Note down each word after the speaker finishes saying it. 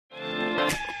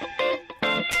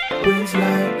When's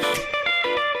lunch?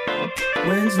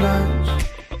 When's lunch?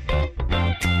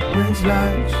 When's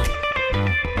lunch?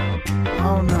 I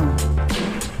don't know.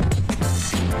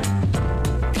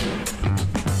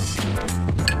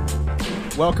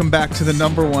 Welcome back to the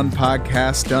number one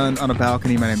podcast done on a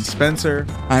balcony. My name's Spencer.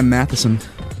 I'm Matheson.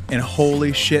 And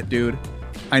holy shit, dude.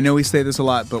 I know we say this a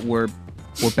lot, but we're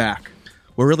back.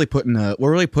 We're really putting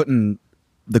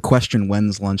the question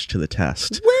when's lunch to the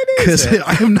test. When is it?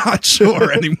 I am not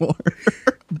sure anymore.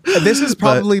 This has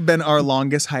probably been our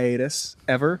longest hiatus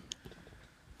ever.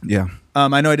 Yeah.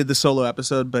 I know I did the solo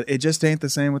episode, but it just ain't the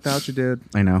same without you, dude.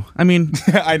 I know. I mean,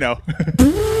 I know. I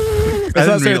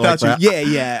didn't really like that.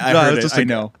 Yeah. I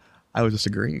know. I was just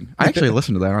agreeing. I actually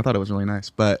listened to that. And I thought it was really nice,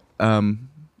 but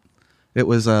it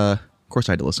was. Of course,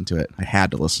 I had to listen to it. I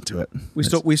had to listen to it.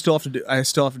 We still have to do. I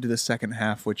still have to do the second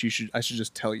half, which I should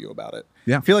just tell you about it.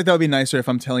 Yeah. I feel like that would be nicer if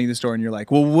I'm telling you the story and you're like,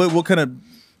 well, what kind of?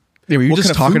 Yeah, were you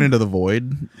just talking food? into the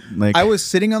void? Like I was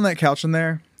sitting on that couch in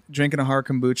there, drinking a hard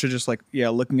kombucha, just like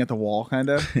looking at the wall, kind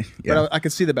of. Yeah. But I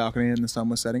could see the balcony and the sun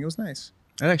was setting. It was nice.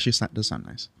 It actually does sound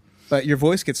nice. But your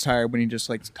voice gets tired when you just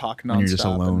like talk nonstop. When you're just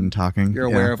alone talking. You're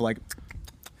aware of like.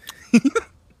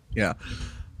 Yeah.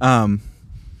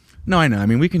 No, I know. I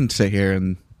mean, we can sit here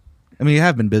and. I mean, you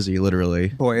have been busy, literally.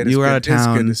 Boy, you were out of town.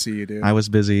 It's good to see you, dude. I was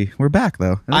busy. We're back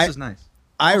though. And this is nice.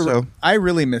 I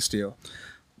really missed you.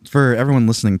 For everyone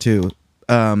listening too,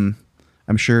 I'm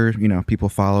sure people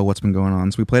follow what's been going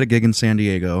on. So we played a gig in San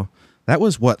Diego. That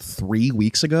was 3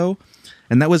 weeks ago,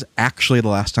 and that was actually the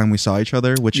last time we saw each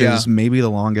other, which is maybe the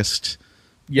longest.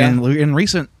 Yeah. In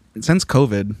recent since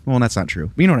COVID. Well, that's not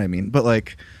true. You know what I mean. But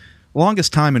like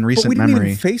longest time in recent memory. But we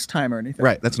didn't even FaceTime or anything.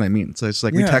 Right. That's what I mean. So it's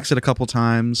like we texted a couple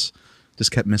times,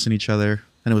 just kept missing each other,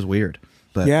 and it was weird.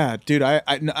 But yeah, dude, I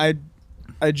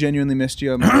genuinely missed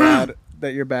you. I'm glad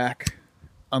that you're back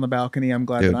on the balcony. I'm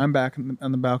glad that I'm back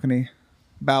on the balcony.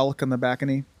 On the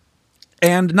balcony.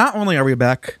 And not only are we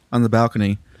back on the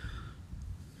balcony,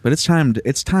 but it's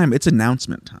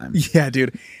announcement time. Yeah,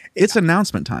 dude. It's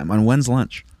announcement time on when's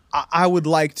lunch. I would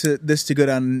like this to go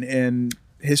down in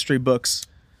history books,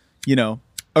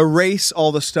 erase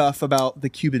all the stuff about the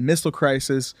Cuban Missile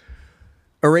Crisis,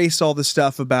 erase all the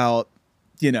stuff about,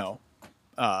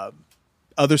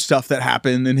 other stuff that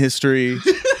happened in history.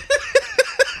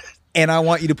 And I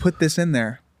want you to put this in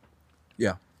there.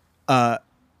 Yeah.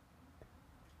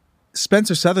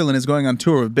 Spencer Sutherland is going on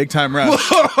tour with Big Time Rush.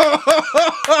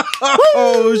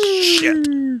 Oh, shit.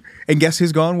 And guess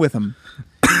who's going with him?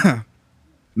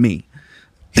 Me.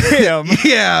 Him.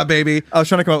 Yeah, baby. I was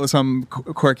trying to come up with some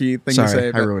quirky thing to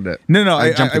say. I ruined it. No,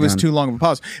 I was too long of a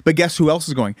pause. But guess who else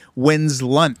is going? When's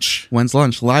lunch? When's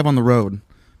lunch? Live on the road.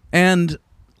 And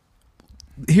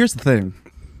here's the thing,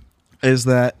 is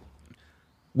that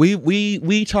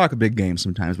we talk a big game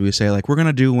sometimes. We say like we're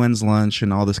gonna do when's lunch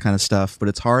and all this kind of stuff, but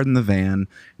it's hard in the van and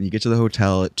you get to the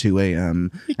hotel at 2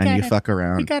 a.m. and you fuck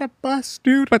around. We got a bus,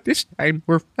 dude. But this time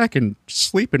we're fucking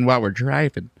sleeping while we're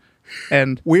driving.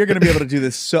 And we're going to be able to do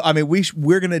this. So, I mean,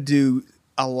 we're going to do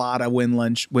a lot of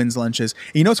when's lunches.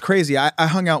 And you know what's crazy? I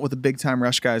hung out with the Big Time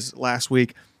Rush guys last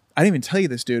week. I didn't even tell you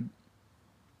this, dude.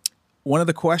 One of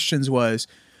the questions was,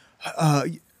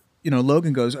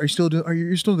 Logan goes, "Are you still doing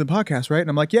the podcast, right?" And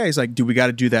I'm like, "Yeah." He's like, "Dude, we got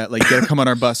to do that. Like, you got to come on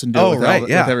our bus and do it with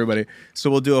everybody."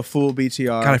 So we'll do a full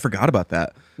BTR. God, I forgot about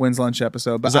that. When's lunch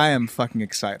episode, but I am fucking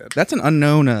excited. That's an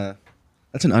unknown.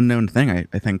 That's an unknown thing.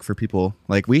 I think for people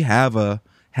like we have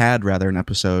had an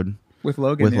episode with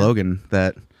Logan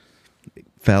that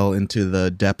fell into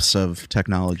the depths of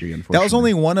technology. Unfortunately, that was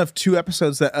only one of 2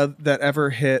 episodes that ever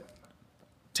hit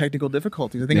technical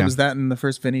difficulties. I think it was that in the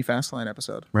first Vinny Fastline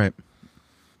episode, right?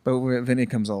 But Vinny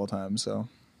comes all the time, so,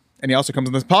 and he also comes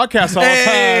on this podcast all the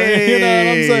time. You know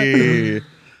what I'm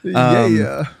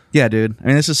saying? Yeah, dude. I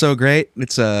mean, this is so great.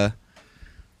 It's we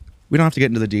don't have to get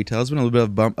into the details. It's been a little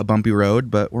bit of a bumpy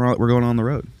road, but we're going on the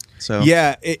road. So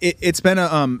yeah, it's been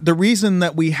the reason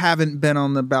that we haven't been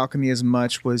on the balcony as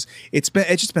much was it's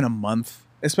just been a month,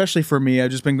 especially for me.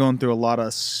 I've just been going through a lot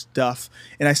of stuff,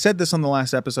 and I said this on the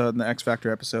last episode, in the X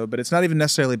Factor episode, but it's not even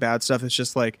necessarily bad stuff. It's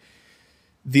just like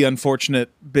the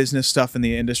unfortunate business stuff in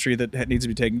the industry that needs to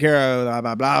be taken care of. Blah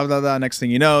blah blah blah blah. Next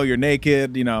thing you know, you're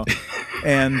naked,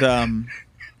 and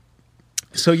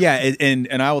so yeah,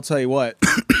 and I will tell you what,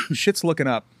 shit's looking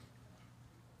up.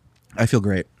 I feel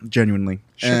great, genuinely.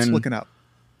 Shit's looking up.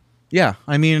 Yeah,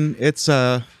 I mean, it's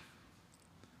I'm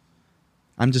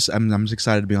just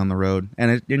excited to be on the road,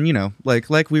 and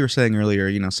like we were saying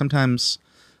earlier, sometimes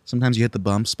you hit the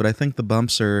bumps, but I think the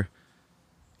bumps are,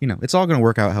 it's all going to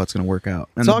work out how it's going to work out.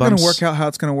 And it's all going to work out how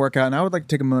it's going to work out. And I would like to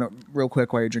take a minute real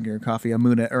quick while you're drinking your coffee, a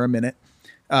minute.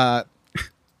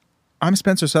 I'm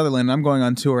Spencer Sutherland, and I'm going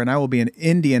on tour, and I will be in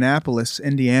Indianapolis,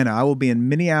 Indiana. I will be in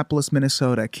Minneapolis,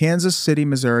 Minnesota, Kansas City,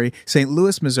 Missouri, St.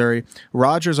 Louis, Missouri,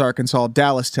 Rogers, Arkansas,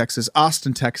 Dallas, Texas,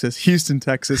 Austin, Texas, Houston,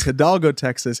 Texas, Hidalgo,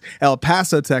 Texas, El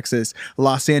Paso, Texas,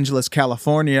 Los Angeles,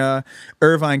 California,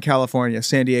 Irvine, California,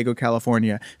 San Diego,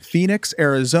 California, Phoenix,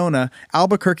 Arizona,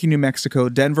 Albuquerque, New Mexico,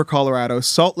 Denver, Colorado,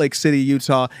 Salt Lake City,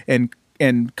 Utah,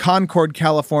 and Concord,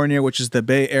 California, which is the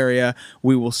Bay Area.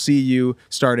 We will see you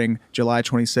starting July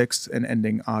 26th and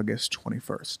ending August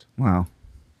 21st. Wow.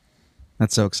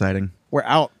 That's so exciting. We're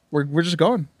out. We're just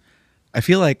going. I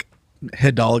feel like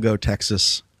Hidalgo,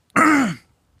 Texas, the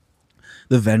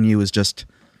venue is just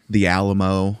the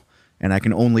Alamo, and I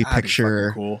can only That'd be picture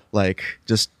fucking cool. like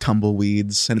just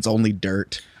tumbleweeds, and it's only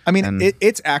dirt. I mean, And-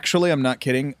 it's actually, I'm not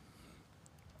kidding,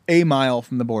 a mile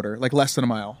from the border, like less than a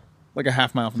mile, like a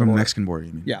half mile from the From the border. Mexican border,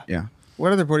 you mean? Yeah. Yeah.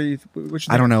 What other border? Which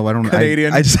I don't know.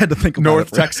 Canadian. I just had to think about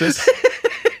North it. Texas.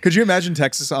 Could you imagine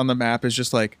Texas on the map is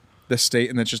just like the state,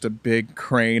 and then just a big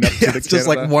crane up to Yeah, the it's just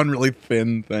like Canada? one really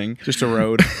thin thing. Just a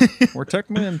road. We're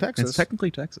technically in Texas. It's technically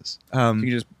Texas. You can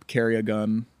just carry a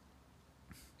gun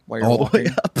while you're All the walking.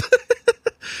 way up.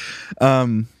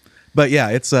 But yeah,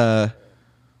 it's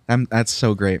that's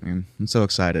so great, man. I'm so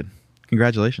excited.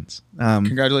 Congratulations.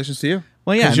 Congratulations to you.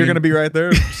 Well, yeah, 'Cause I you're mean- going to be right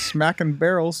there smacking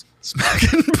barrels.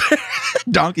 smacking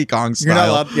Donkey Kong You're not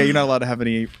style. allowed. Yeah, you're not allowed to have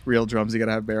any real drums. You got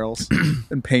to have barrels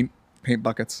and paint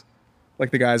buckets, like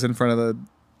the guys in front of the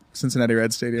Cincinnati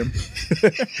Reds stadium.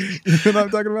 You know what I'm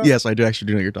talking about? Yes, I do actually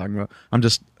do know what you're talking about. I'm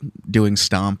just doing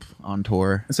Stomp on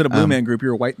tour. Instead of Blue Man Group,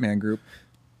 you're a White Man Group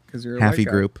because you're a Happy white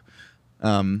guy. Group.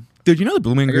 Dude, you know the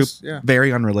Blue Man I Group? guess, yeah.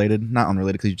 Very unrelated. Not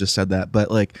unrelated because you just said that, but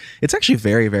like it's actually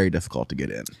very, very difficult to get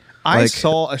in. I Like,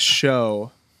 saw a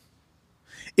show.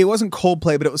 It wasn't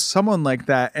Coldplay, but it was someone like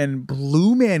that. And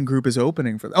Blue Man Group is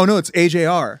opening for. Oh no, it's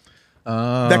AJR.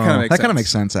 That kind of makes that kind sense. of makes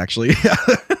sense actually. Yeah.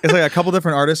 It's like a couple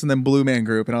different artists and then Blue Man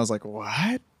Group, and I was like,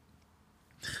 what?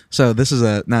 So this is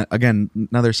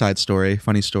another side story,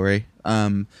 funny story.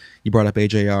 You brought up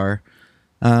AJR.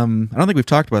 I don't think we've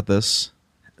talked about this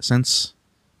since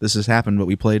this has happened, but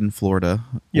we played in Florida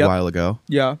a Yep. while ago.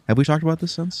 Yeah. Have we talked about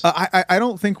this since? I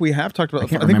don't think we have talked about. I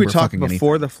can't I think we remember talked fucking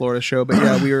before the Florida show, but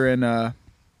yeah, we were in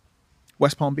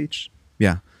West Palm Beach.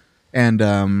 Yeah,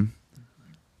 and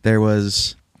there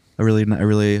was a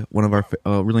really one of our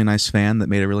a really nice fan that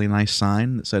made a really nice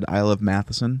sign that said "I love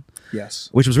Matheson," Yes.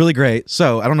 which was really great.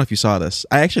 So I don't know if you saw this.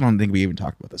 I actually don't think we even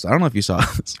talked about this. I don't know if you saw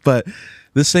this, but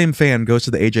this same fan goes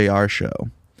to the AJR show,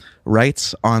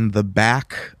 writes on the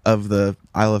back of the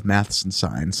 "I love Matheson"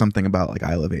 sign something about like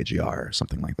 "I love AJR" or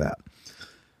something like that.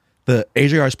 The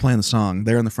AJR is playing the song.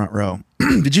 They're in the front row.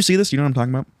 Did you see this? You know what I'm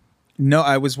talking about? No,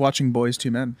 I was watching Boys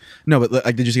II Men. No, but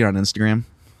like, did you see it on Instagram?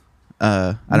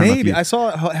 I don't know if Maybe you, I saw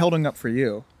it holding up for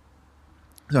you.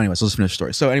 So anyways, let's finish the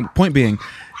story. So anyway, point being,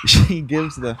 she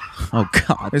gives the oh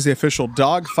god, There's the official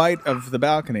dog fight of the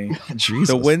balcony. Jesus.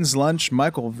 The wins lunch,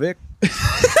 Michael Vick.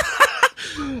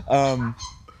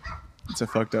 It's a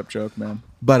fucked up joke, man.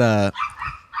 But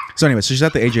so anyway, so she's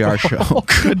at the AJR show.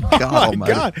 Good God, Oh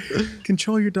my Almighty. God!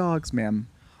 Control your dogs, ma'am,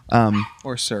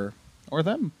 or sir, or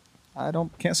them. I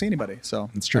can't see anybody, so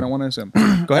It's true. I don't want to assume.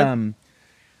 Go ahead.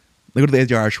 They go to the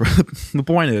AJR show. The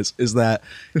point is that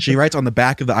she writes on the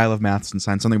back of the "I love Matheson"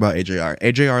 sign something about AJR.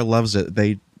 AJR loves it.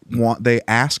 They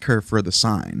ask her for the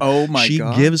sign. Oh my she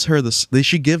God. gives her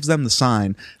she gives them the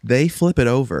sign. They flip it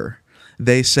over.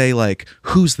 They say like,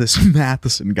 "Who's this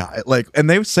Matheson guy?" Like, and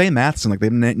they say Matheson, like they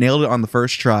nailed it on the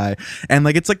first try, and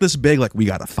like it's like this big like we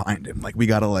gotta find him, like we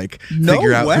gotta like No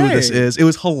figure out who way. this is. It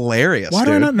was hilarious. Why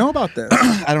do I dude. not know about this?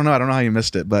 I don't know how you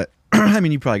missed it, but I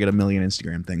mean, you probably get a million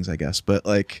Instagram things, I guess. But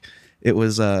like, it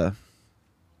was Do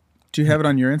you have it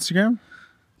on your Instagram?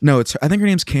 no, it's I think her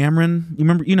name's Cameron.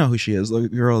 You know who she is, the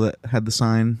girl that had the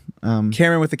sign.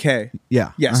 Cameron with a K.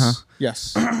 Yeah. Yes. Uh-huh.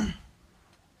 Yes.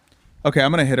 Okay,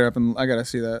 I'm gonna hit her up and I gotta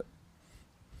see that.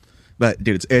 But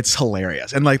dude, it's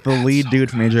hilarious, and like the lead dude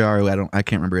from AJR, who I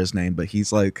can't remember his name, but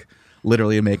he's like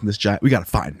literally making this giant. We gotta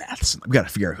find Matheson. We gotta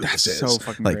figure out who That's this so is.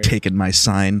 fucking like great. taking my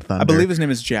sign thunder. I believe his name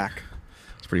is Jack.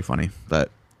 It's pretty funny, but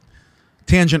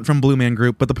tangent from Blue Man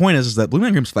Group. But the point is that Blue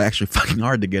Man Group's actually fucking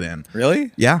hard to get in.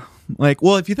 Really? Yeah. Like,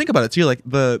 well, if you think about it too, like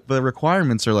the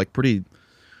requirements are like pretty,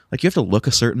 like you have to look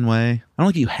a certain way. I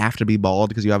don't think you have to be bald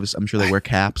because you obviously, I'm sure they wear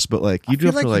caps, but like you I do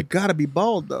feel have to you like, gotta be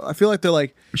bald though. I feel like they're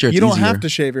like I'm sure it's you don't easier. have to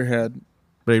shave your head,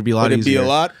 but it'd be a lot but it'd be easier. a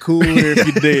lot cooler if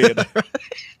you did.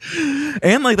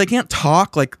 And like they can't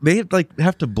talk, like they like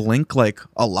have to blink like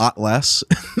a lot less.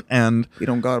 And You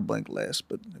don't gotta blink less,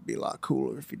 but it'd be a lot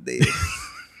cooler if you did.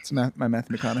 It's my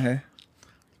Matthew McConaughey.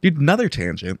 Dude, another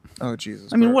tangent. Oh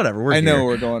Jesus! I mean, whatever. I know here.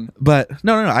 where we're going. But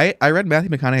no. I read Matthew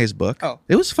McConaughey's book. Oh.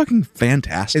 It was fucking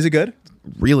fantastic. Is it good?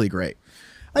 Really great.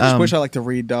 I just wish I liked to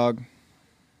read, dog.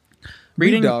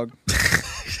 Reading- Read, dog.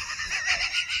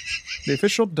 The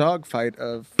official dog fight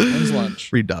of When's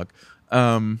Lunch. Read dog.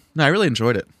 No, I really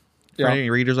enjoyed it. For Yeah. any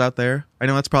readers out there, I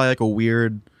know that's probably like a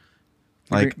weird.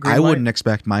 Like Green I light? wouldn't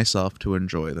expect myself to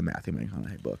enjoy the Matthew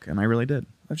McConaughey book, and I really did.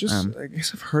 I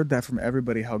guess I've heard that from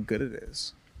everybody how good it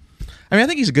is. I mean, I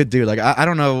think he's a good dude. Like, I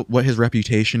don't know what his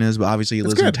reputation is, but obviously he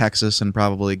lives in good. Texas and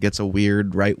probably gets a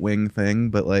weird right wing thing.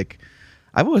 But like,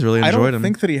 I've always really enjoyed I don't him.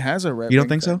 think that he has a red. You don't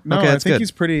think so? No, Okay, I that's think good.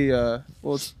 he's pretty. Well,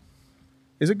 is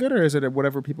it good or is it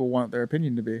whatever people want their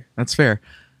opinion to be? That's fair.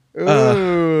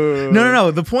 Ooh.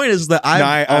 No. The point is that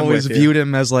I've I'm always with you. viewed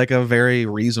him as like a very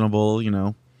reasonable,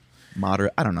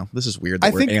 moderate. I don't know. This is weird that I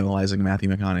we're think- analyzing Matthew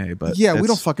McConaughey, but Yeah, we it's-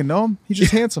 don't fucking know him. He's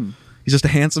just handsome. He's just a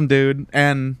handsome dude,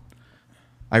 and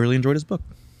I really enjoyed his book,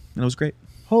 and it was great.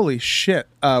 Holy shit!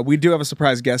 We do have a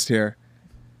surprise guest here,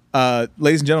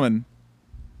 ladies and gentlemen.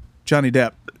 Johnny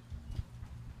Depp.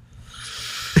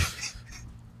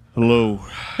 Hello.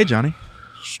 Hey, Johnny.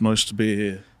 It's nice to be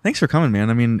here. Thanks for coming, man.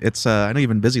 I mean, it's I know you've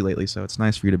been busy lately, so it's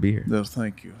nice for you to be here. No,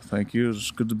 thank you. Thank you.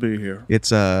 It's good to be here.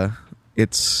 It's I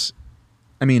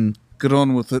mean, Get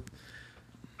on with it.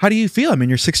 how do you feel? I mean,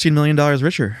 you're $16 million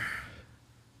richer.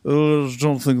 I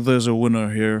don't think there's a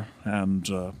winner here. And,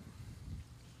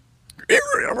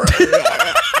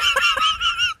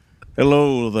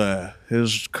 hello there.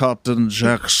 Here's Captain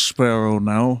Jack Sparrow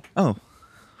now. Oh,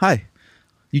 hi.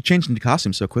 You changed into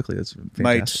costume so quickly. That's fantastic.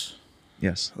 Mate,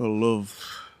 Yes. I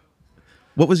love...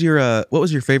 What was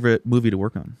your favorite movie to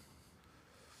work on?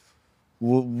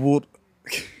 What?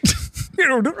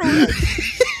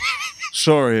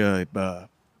 Sorry, I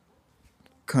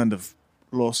kind of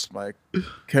lost my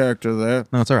character there.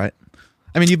 No, it's all right.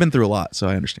 I mean, you've been through a lot, so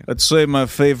I understand. I'd say my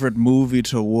favorite movie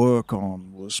to work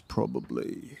on was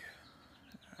probably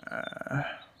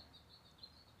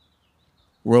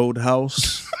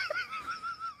Roadhouse.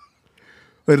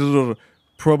 I don't know,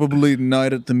 probably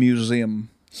Night at the Museum.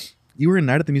 You were in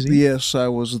Night at the Museum? Yes, I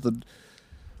was the...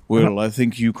 Well, I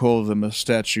think you call them a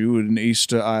statue, an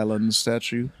Easter Island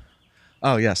statue.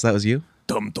 Oh, yes, that was you?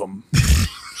 Dum-dum.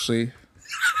 See?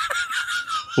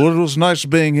 Well, it was nice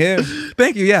being here.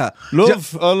 Thank you, yeah.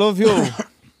 I love you.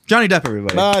 Johnny Depp,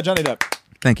 everybody. Johnny Depp.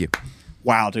 Thank you.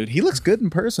 Wow, dude, he looks good in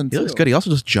person He too. looks good. He also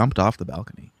just jumped off the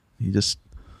balcony. He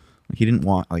didn't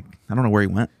want, I don't know where he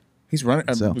went. He's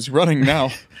running. So. He's running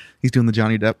now. He's doing the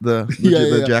Johnny Depp, the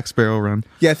Yeah. Jack Sparrow run.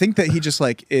 Yeah, I think that he just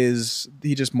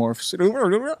he just morphs.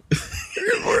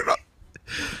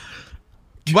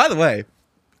 By the way,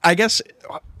 I guess,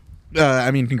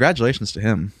 congratulations to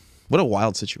him. What a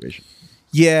wild situation.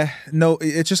 Yeah, no,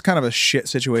 it's just kind of a shit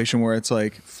situation where it's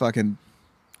like fucking.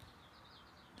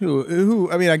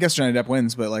 Who? I mean, I guess Johnny Depp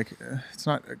wins, but like, it's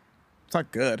not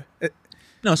good.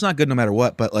 No, it's not good no matter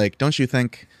what, but like, don't you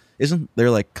think, isn't there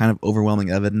like kind of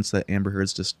overwhelming evidence that Amber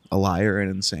Heard's just a liar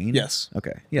and insane? Yes.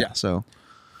 Okay. Yeah. Yeah. So,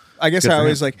 I guess Good I for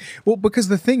always him. like, well, because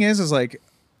the thing is like,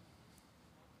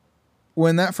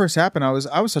 when that first happened, I was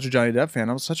such a Johnny Depp fan.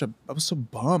 I was so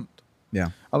bummed. yeah.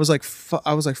 I was like,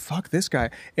 fuck this guy.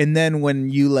 And then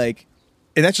when you like,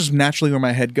 and that's just naturally where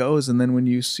my head goes. And then when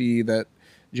you see that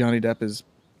Johnny Depp is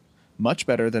much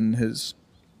better than his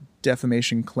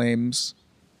defamation claims,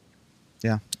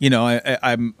 Yeah.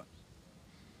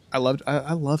 I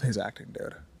love his acting,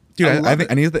 dude. Dude, I love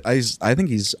think it. I think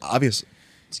he's obvious.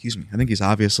 Excuse me. I think he's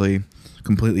obviously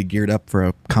completely geared up for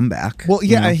a comeback. Well,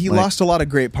 yeah, you know, he like- lost a lot of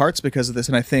great parts because of this,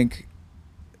 and I think,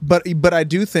 but I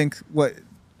do think what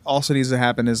also needs to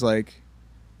happen is like,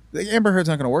 Amber Heard's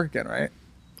not going to work again, right?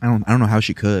 I don't know how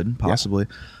she could possibly.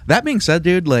 That being said,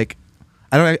 dude, like,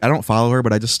 I don't follow her,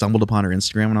 but I just stumbled upon her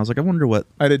Instagram and I was like, I wonder what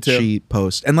I did too. she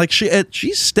posts, and like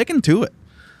she's sticking to it.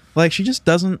 Like she just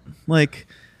doesn't like.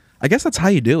 I guess that's how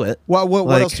you do it. What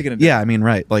Like, else are you going to do? Yeah, I mean,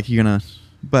 right? Like you're gonna,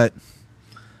 but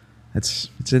it's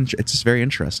just very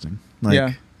interesting. Like,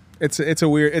 Yeah, it's a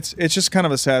weird. It's just kind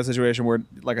of a sad situation where,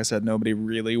 like I said, nobody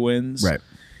really wins. right.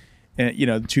 And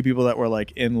the two people that were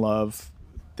like in love,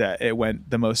 that it went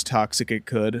the most toxic it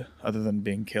could, other than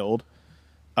being killed.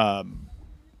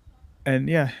 And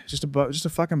yeah, just a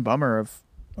fucking bummer of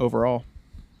overall.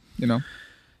 Yeah,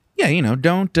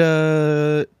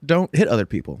 don't hit other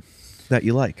people that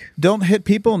you like. Don't hit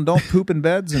people and don't poop in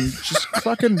beds and just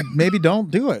fucking maybe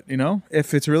don't do it.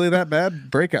 If it's really that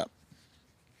bad, break up.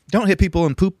 Don't hit people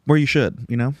and poop where you should.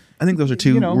 I think those are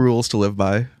two rules to live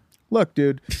by. Look,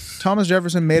 dude, Thomas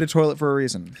Jefferson made a toilet for a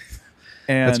reason.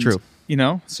 And, That's true.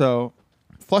 So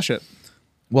flush it.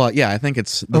 Well, yeah, I think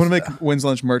it's. I want to make When's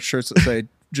Lunch merch shirts that say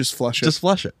just flush it. Just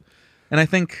flush it. And I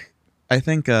think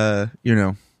you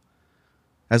know,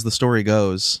 as the story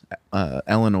goes,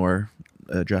 Eleanor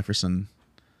Jefferson,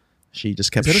 she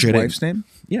just kept Is that shitting. his wife's name?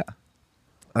 Yeah.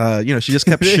 You know, she just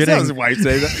kept It's not his shitting. wife's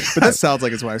name, but that sounds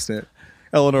like his wife's name.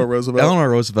 Eleanor Roosevelt. Eleanor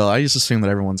Roosevelt. I just assume that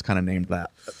everyone's kind of named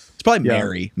that. It's probably Yeah.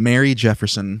 Mary. Mary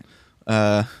Jefferson.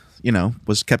 You know,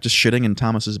 was kept just shitting in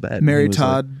Thomas's bed. Mary He was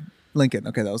Todd Lincoln.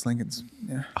 Okay, that was Lincoln's.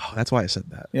 Yeah. like, oh, that's why I said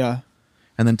that. Yeah.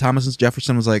 And then Thomas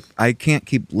Jefferson was like, I can't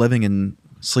keep living and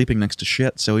sleeping next to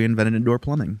shit, so he invented indoor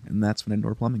plumbing, and that's when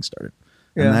indoor plumbing started.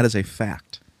 Yeah. And that is a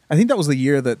fact. I think that was the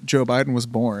year that Joe Biden was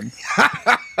born.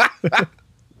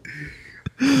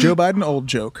 Joe Biden, old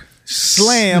joke.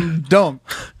 Slam dunk.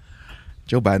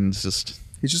 Joe Biden's just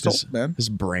He's just his, old, man. His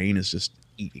brain is just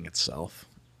eating itself.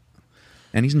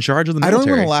 And he's in charge of the I don't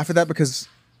military. want to laugh at that because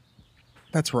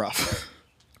that's rough.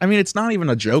 I mean, it's not even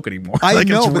a joke anymore. I Like,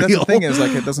 know, it's but that's the real. thing is,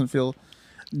 like, it doesn't feel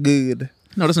good.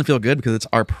 No, it doesn't feel good because it's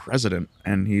our president,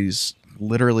 and he's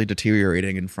literally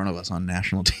deteriorating in front of us on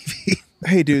national TV.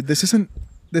 Hey, dude, this isn't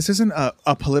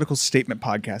a political statement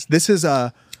podcast. This is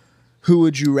a Who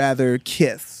Would You Rather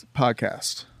Kiss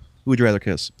podcast. Who would you rather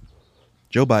kiss?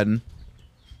 Joe Biden,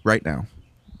 right now,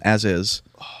 as is,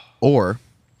 or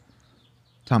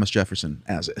Thomas Jefferson,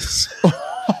 as is.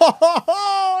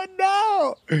 Oh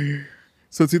no!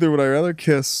 So it's either would I rather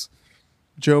kiss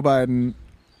Joe Biden,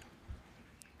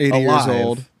 80 years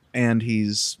old, and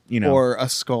he's, you know, or a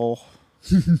skull.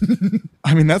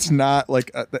 I mean, that's not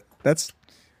like that's.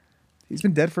 He's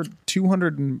been dead for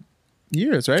 200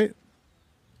 years, right?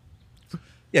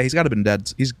 yeah, he's got to been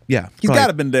dead. He's He's probably- got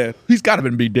to been dead. He's got to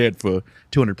been be dead for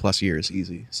 200 plus years,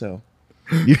 easy. So,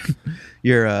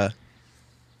 you're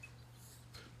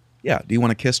yeah. Do you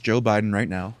want to kiss Joe Biden right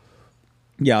now?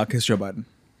 Yeah, I'll kiss Joe Biden.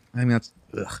 I mean, that's.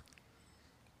 Ugh.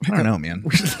 I don't know, man.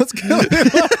 let's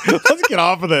get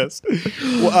off of this.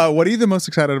 What are you the most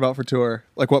excited about for tour?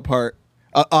 Like what part?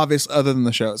 Obvious, other than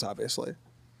the shows, obviously.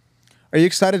 Are you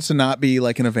excited to not be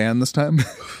like in a van this time?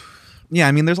 Yeah,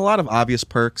 I mean, there's a lot of obvious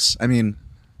perks. I mean,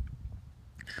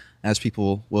 as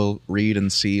people will read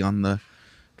and see on the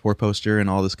tour poster and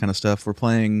all this kind of stuff, we're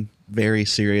playing very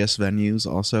serious venues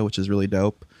also, which is really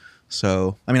dope.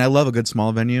 So, I mean, I love a good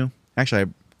small venue. Actually, I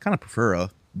kind of prefer a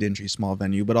dingy small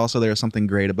venue, but also there's something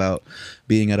great about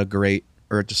being at a great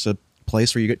or just a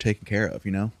place where you get taken care of,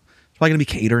 you know? It's probably going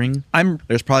to be catering.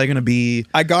 There's probably going to be...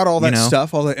 I got all that you know,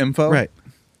 stuff, all the info. Right.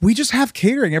 We just have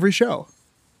catering every show.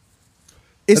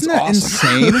 Isn't that That's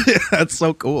awesome. insane? That's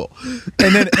so cool.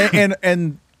 And then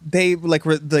and they like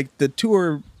the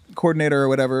tour coordinator or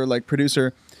whatever, like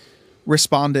producer,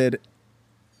 responded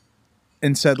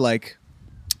and said like,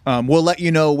 we'll let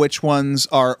you know which ones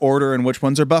are order and which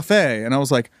ones are buffet. And I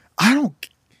was like,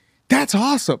 that's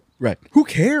awesome. Right. Who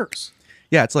cares?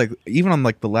 Yeah, it's like even on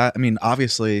like I mean,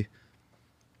 obviously,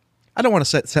 I don't want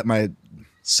to set my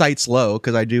sights low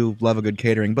because I do love a good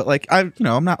catering, but like I'm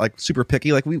not like super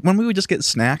picky. Like when we would just get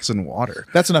snacks and water,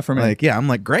 That's enough for me. like yeah, I'm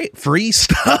like great free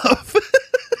stuff.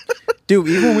 Dude,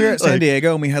 even when we were at San Like-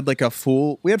 Diego and we had like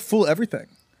full everything.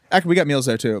 Actually, we got meals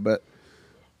there too, but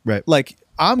Right. like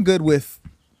I'm good with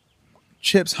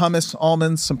chips, hummus,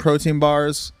 almonds, some protein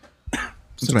bars,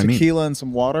 some what I mean. tequila, and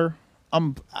some water.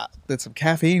 That's some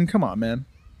caffeine. Come on, man.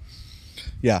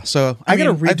 Yeah. So I I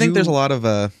gotta mean, I think redo- there's a lot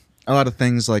of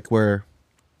things like where,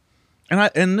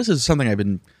 and this is something I've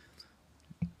been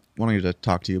wanting to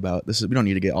talk to you about. We don't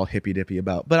need to get all hippy dippy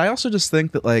about, but I also just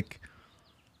think that like,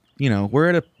 we're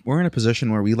in a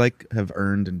position where we like have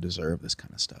earned and deserve this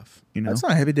kind of stuff. You know, That's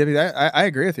not heavy dippy. I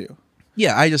agree with you.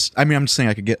 yeah. I'm just saying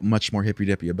I could get much more hippy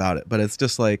dippy about it, but it's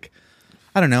just like,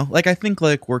 I don't know. Like I think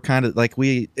like we're kind of like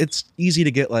it's easy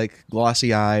to get like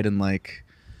glossy eyed and like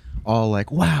all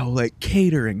like wow like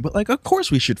catering, but like of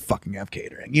course we should fucking have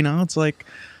catering. You know, it's like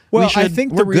Well, we should, I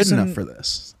think we're the reason, good enough for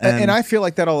this, and I feel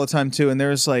like that all the time too. And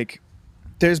there's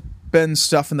been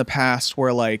stuff in the past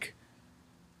where like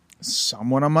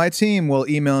someone on my team will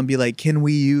email and be like, "Can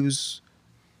we use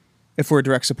if we're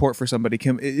direct support for somebody?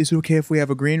 Is it okay if we have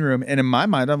a green room?" And in my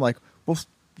mind, I'm like, "Well,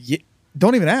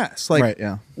 don't even ask." Like, Right,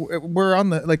 yeah. we're on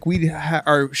the like we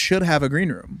should have a green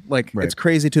room. Like, Right. it's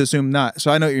crazy to assume not.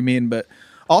 So I know what you mean, but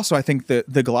also I think that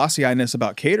the glossy eyedness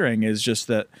about catering is just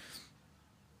that.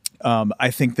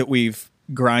 I think that we've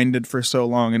grinded for so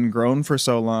long and grown for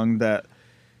so long that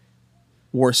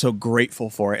we're so grateful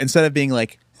for it. Instead of being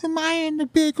like, "Am I in the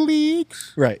big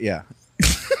leagues?" right, yeah,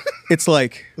 It's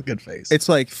like, good face. it's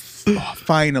like,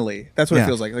 finally. That's what Yeah. it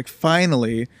feels like. Like,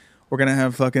 finally, we're gonna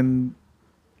have fucking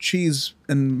cheese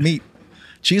and meat.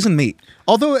 cheese and meat.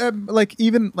 Although,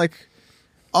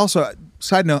 also,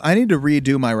 side note, I need to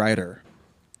redo my rider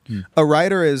A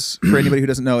rider is, for anybody who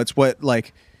doesn't know, it's what,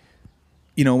 like,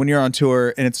 you know, when you're on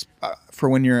tour, and it's for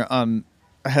when you're on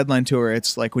a headline tour,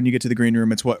 it's like when you get to the green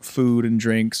room, it's what food and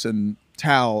drinks and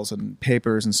towels and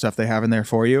papers and stuff they have in there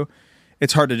for you.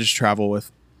 It's hard to just travel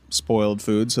with spoiled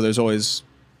food, so there's always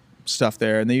stuff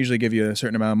there, and they usually give you a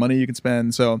certain amount of money you can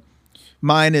spend. So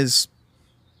mine is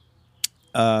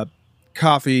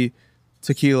coffee,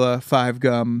 tequila, 5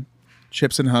 gum,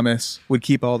 chips and hummus. Would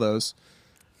keep all those.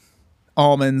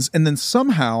 Almonds, and then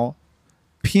somehow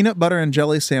peanut butter and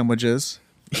jelly sandwiches.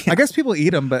 I guess people eat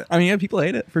them, but I mean, yeah, people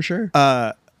ate it for sure.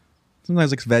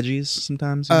 Sometimes like veggies.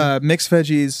 Sometimes mixed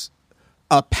veggies,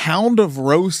 a pound of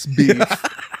roast beef,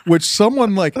 which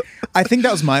someone like, I think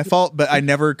that was my fault, but I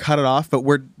never cut it off. But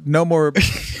we're no more.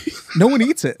 No one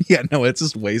eats it. yeah, no, it's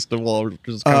just wasteful, which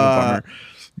is kind of a bummer.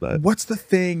 But What's the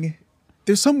thing?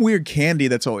 There's some weird candy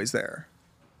that's always there.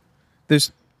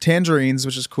 There's tangerines,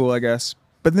 which is cool, I guess.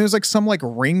 But then there's like some like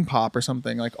ring pop or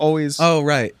something, like always. oh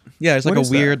right, yeah, it's like What a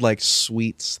is weird that? like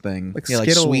sweets thing, Like yeah, like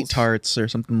Skittles. sweet tarts or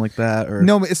something like that. Or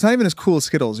No, it's not even as cool as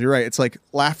Skittles. You're right. It's like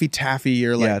Laffy Taffy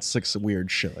or like, yeah, it's like some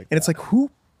weird shit like and it's like,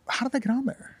 how did that get on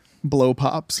there? Blow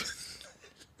pops.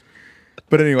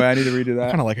 But anyway, I need to redo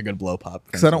that kind of like a good blow pop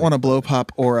because I don't want a blow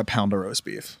pop or a pound of roast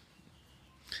beef.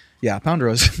 Yeah, pound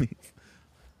roast beef.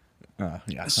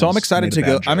 Yeah. So I'm excited to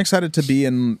go. I'm excited. excited to be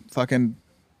in fucking,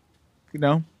 you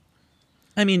know,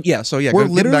 I mean, yeah. So yeah, we're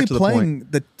getting literally back to the playing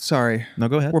point. the. Sorry, No,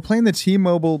 go ahead. we're playing the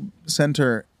T-Mobile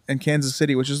Center in Kansas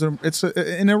City, which is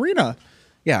an arena.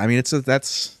 Yeah, I mean,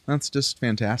 that's just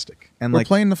fantastic. And We're like,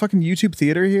 playing the fucking YouTube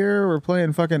theater here. We're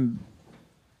playing fucking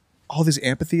all these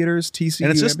amphitheaters, TCU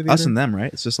and it's just amphitheater. us and them,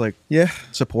 right? It's just like Yeah,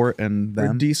 support and we're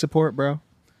them. D support, bro.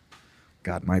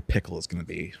 God, my pickle is gonna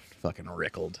be fucking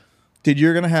rickled. Dude,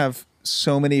 you're gonna have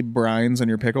so many brines on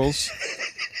your pickles.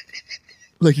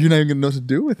 Like you're not even gonna know what to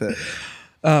do with it.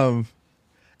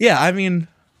 Yeah, I mean,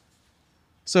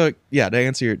 so yeah,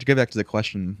 to get back to the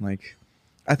question, like,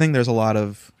 I think there's a lot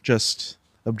of just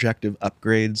objective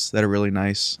upgrades that are really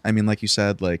nice. I mean, like you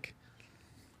said, like,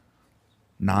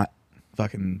 not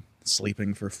fucking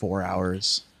sleeping for 4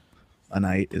 hours a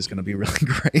night is going to be really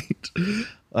great.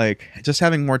 Like, just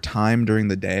having more time during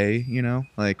the day, you know,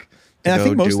 like, to And go I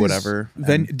think most do of these whatever.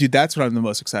 dude, that's what I'm the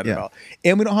most excited Yeah. about.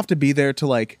 And we don't have to be there to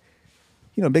like,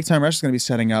 you know, Big Time Rush is going to be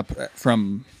setting up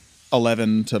from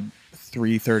 11 to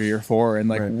 3:30 or 4, and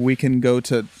like Right. we can go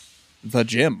to the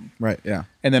gym, Right, yeah.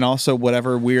 and then also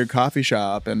whatever weird coffee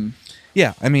shop. And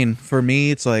Yeah, I mean, for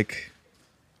me, it's like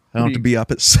I don't What have do to you- be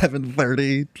up at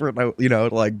 7:30 for you know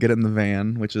to like get in the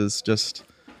van, which is just.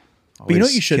 you know what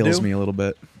always you should kills do? me a little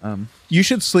bit. you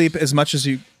should sleep as much as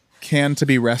you can to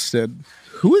be rested.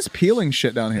 Who is peeling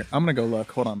shit down here? I'm gonna go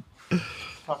look. Hold on.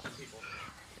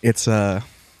 It's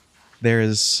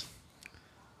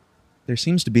there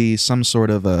seems to be some sort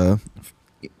of a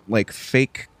like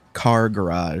fake car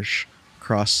garage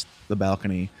across the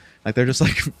balcony. Like they're just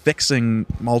like fixing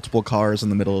multiple cars in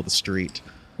the middle of the street.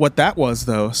 What that was,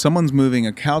 though, someone's moving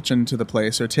a couch into the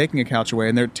place or taking a couch away,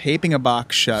 and they're taping a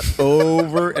box shut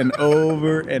over and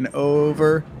over and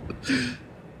over.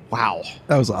 Wow.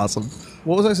 That was awesome.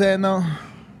 What was I saying, though?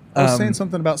 I was saying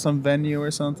something about some venue or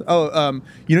something. Oh,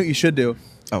 you know what you should do?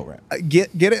 Oh right. Get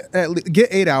it get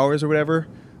 8 hours or whatever,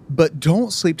 but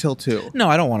don't sleep till 2. No,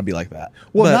 I don't want to be like that.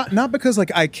 Well, But- not because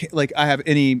like I can't, like I have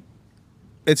any.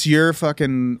 It's your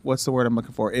fucking, what's the word I'm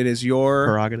looking for? It is your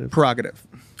Prerogative.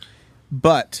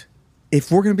 But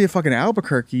if we're gonna be a fucking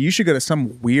Albuquerque, you should go to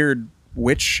some weird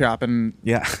witch shop in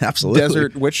Yeah, absolutely.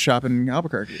 desert witch shop in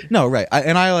Albuquerque. No, right. I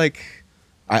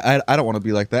don't want to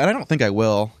be like that. And I don't think I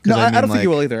will. 'Cause No, I mean, don't think you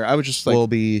like, will either. I would just like we'll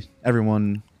be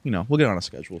everyone. You know, we'll get on a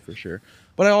schedule for sure.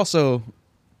 But I also,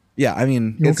 yeah, I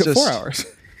mean, you won't it's get just 4 hours.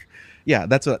 Yeah,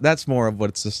 that's more of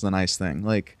what's just the nice thing.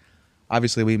 Like,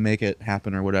 obviously we make it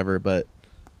happen or whatever, but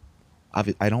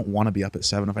I don't want to be up at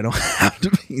 7 if I don't have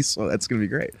to be. So that's gonna be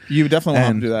great. You definitely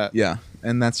want And to do that. Yeah,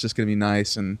 and that's just gonna be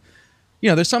nice. And you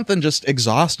know, there's something just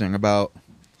exhausting about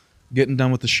getting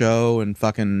done with the show and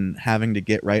fucking having to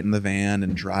get right in the van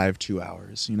and drive 2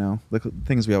 hours. You know, the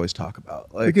things we always talk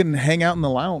about. We Like, can hang out in the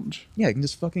lounge. yeah, you can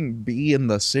just fucking be in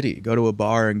the city, go to a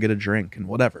bar and get a drink and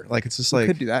whatever. Like, it's just We like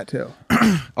could do that too.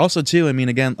 also too. I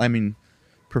mean,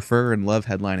 prefer and love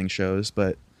headlining shows,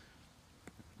 but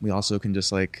we also can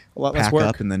just like A lot less pack work.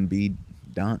 up and then be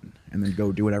done and then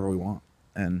go do whatever we want.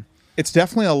 And It's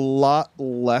definitely a lot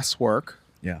less work,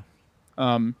 yeah,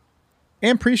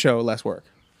 and pre-show less work.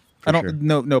 I don't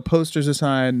sure. no posters to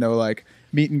sign, no like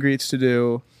meet and greets to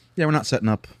do. yeah, we're not setting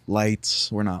up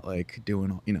lights. We're not like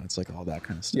doing, you know, it's like all that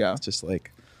kind of stuff. Yeah. It's just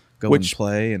like go Which- and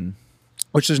play. And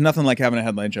Which there's nothing like having a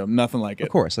headline show. Nothing like it. of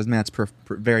course, as Matt's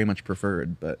very much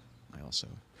preferred, but I also,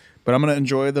 But I'm gonna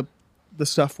enjoy the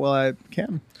stuff while I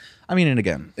can. I mean, and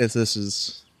again, it's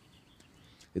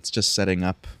just setting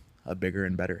up a bigger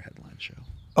and better headline show.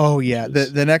 Oh yeah,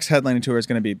 the next headlining tour is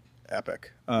going to be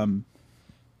epic. I'm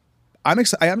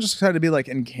excited. I'm just excited to be like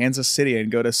in Kansas City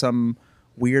and go to some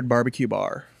weird barbecue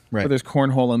bar Right. where there's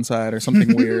cornhole inside or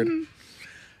something weird.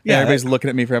 Yeah, everybody's looking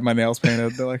at me for having my nails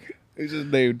painted. They're like, it's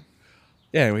just, dude.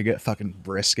 Yeah, we get fucking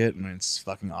brisket and it's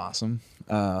fucking awesome.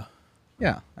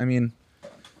 Yeah, I mean,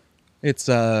 it's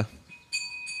and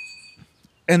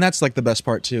that's like the best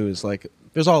part too. Is like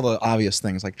there's all the obvious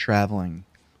things like traveling,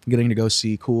 getting to go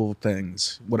see cool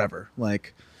things, whatever.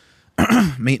 Like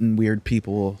meeting weird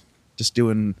people, just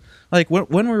doing like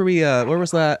when were we? Where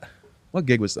was that? What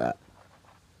gig was that?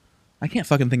 I can't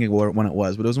fucking think of when it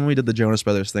was, but it was when we did the Jonas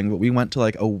Brothers thing. But we went to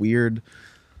like a weird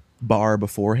bar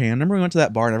beforehand. Remember we went to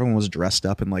that bar and everyone was dressed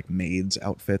up in like maids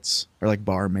outfits or like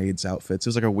barmaids outfits. It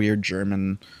was like a weird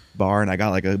German bar, and I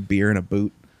got like a beer and a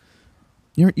boot.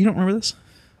 You don't remember this?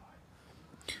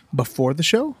 Before the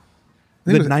show?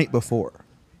 The night before.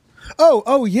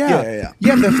 Oh yeah. Yeah.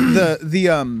 Yeah,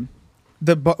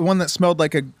 the one that smelled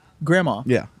like a grandma.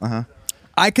 Yeah. Uh-huh.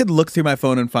 I could look through my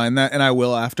phone and find that, and I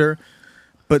will after.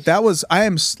 But that was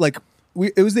it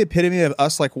was the epitome of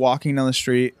us like walking down the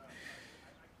street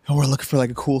and we're looking for like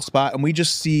a cool spot, and we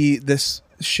just see this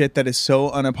shit that is so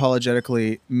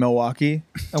unapologetically Milwaukee,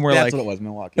 and we're That's like, what it was,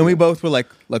 Milwaukee. and we both were like,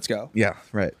 let's go. Yeah,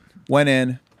 right. Went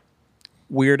in,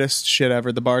 weirdest shit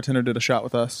ever. The bartender did a shot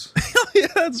with us. Yeah,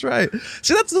 that's right.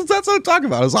 See, that's what I'm talking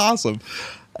about. It was awesome.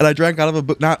 And I drank out of a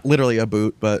boot, not literally a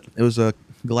boot, but it was a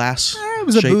glass. It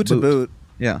was a boot to boot.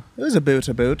 Yeah. It was a boot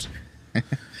to boot.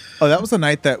 Oh, that was the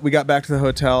night that we got back to the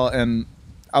hotel, and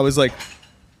I was like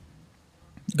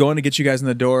going to get you guys in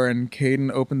the door, and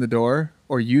Caden opened the door,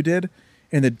 or you did,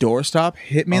 and the doorstop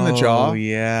hit me in the jaw. Oh,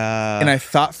 yeah. And I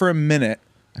thought for a minute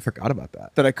I forgot about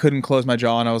that. that I couldn't close my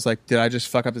jaw, and I was like, did I just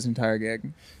fuck up this entire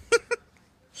gig?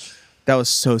 That was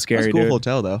so scary, That's a cool dude.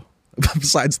 hotel, though.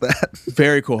 Besides that.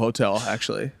 Very cool hotel,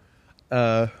 actually.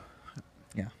 Yeah.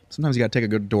 Sometimes you got to take a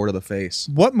good door to the face.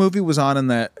 What movie was on in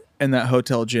that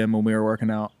hotel gym when we were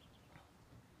working out?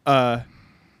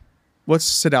 What's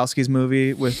Sadowski's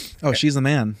movie with? Oh, She's the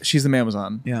Man. She's the Man was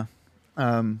on. Yeah.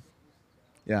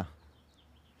 Yeah.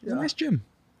 It's a nice gym.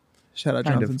 Shout out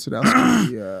Kind Jonathan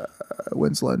Sadowski,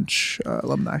 Wins Lunch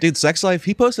alumni. Dude, Sex Life,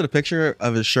 he posted a picture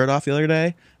of his shirt off the other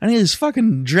day, and he was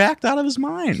fucking jacked out of his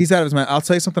mind. He's out of his mind. I'll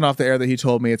tell you something off the air that he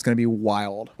told me. It's going to be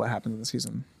wild what happens in the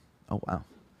season. Oh, wow.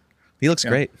 He looks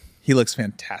great. He looks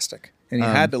fantastic, and he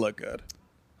had to look good.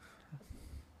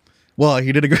 Well,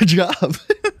 he did a good job.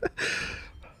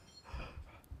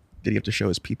 Did he have to show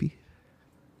his pee-pee?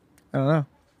 I don't know.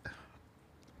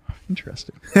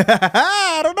 Interesting.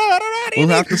 I don't know. We'll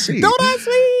have to see. Don't ask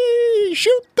me.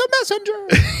 Shoot the messenger.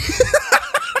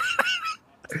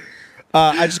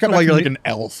 I just got back. Like you're from like an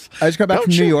elf. I just got back Don't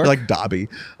from New shoot. York. You're like Dobby.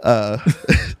 A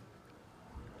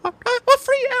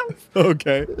free elf.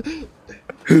 Okay.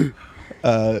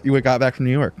 You got back from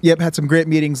New York. Yep, had some great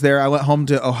meetings there. I went home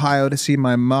to Ohio to see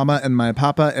my mama and my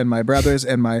papa and my brothers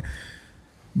and my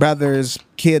brother's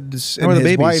kids and How are the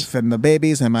his babies? wife and the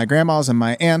babies and my grandmas and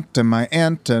my aunt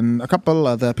and a couple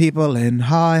other people, and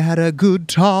I had a good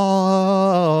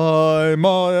time.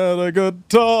 I had a good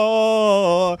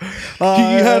time. He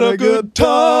had a good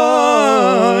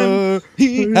time.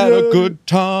 He had a good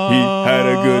time. He had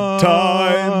a good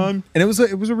time. And it was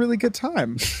a really good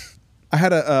time. I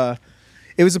had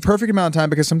it was a perfect amount of time,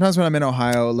 because sometimes when I'm in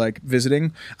Ohio, like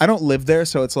visiting, I don't live there,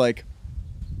 so it's like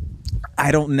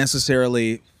I don't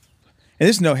necessarily. And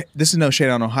this is no shade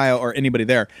on Ohio or anybody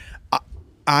there.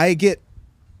 I get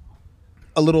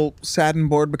a little sad and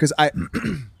bored because I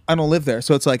don't live there,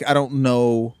 so it's like I don't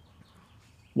know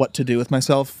what to do with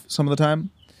myself some of the time.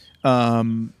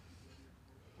 And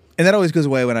that always goes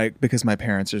away because my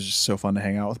parents are just so fun to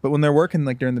hang out with. But when they're working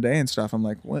like during the day and stuff, I'm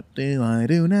like, what do I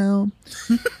do now?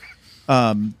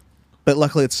 But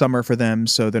luckily it's summer for them,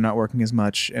 so they're not working as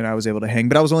much, and I was able to hang.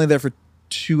 But I was only there for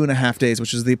 2.5 days,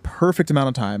 which is the perfect amount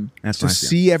of time to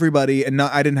see everybody, and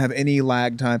I didn't have any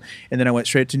lag time. And then I went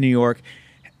straight to New York,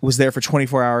 was there for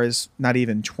 24 hours, not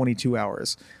even 22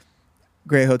 hours.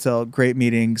 Great hotel, great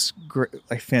meetings,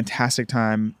 like fantastic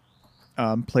time.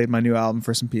 Played my new album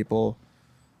for some people.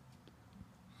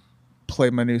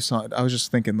 Played my new song. I was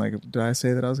just thinking, like, did I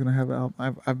say that I was gonna have an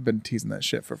album? I've been teasing that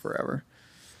shit for forever.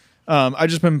 I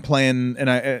just been playing, and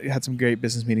I had some great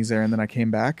business meetings there, and then I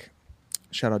came back.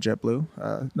 Shout out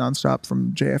JetBlue, nonstop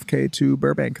from JFK to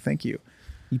Burbank. Thank you.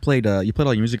 You played all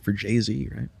your music for Jay-Z,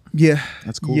 right? Yeah,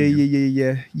 That's cool.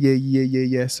 Yeah.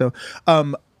 So,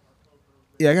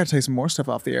 Yeah, I got to tell you some more stuff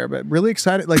off the air, but really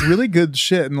excited, like really good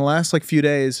shit in the last like few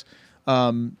days.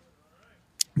 Been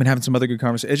having some other good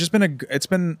conversations. It's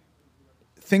been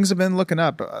things have been looking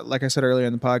up. Like I said earlier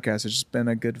in the podcast, it's just been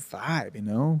a good vibe, you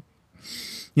know.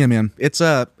 Yeah, man. It's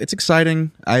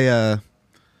exciting.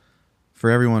 For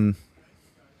everyone,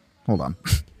 hold on.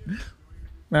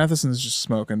 Matheson's just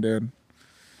smoking, dude.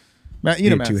 Matt,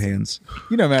 You know need two Matheson. hands.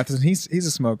 You know Matheson. He's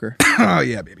a smoker. Oh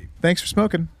yeah, baby. Thanks for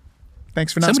smoking.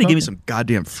 Thanks for not Somebody smoking. give me some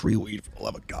goddamn free weed, for the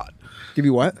love of God. Give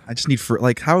you what? I just need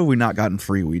how have we not gotten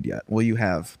free weed yet? Well, you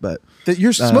have, but That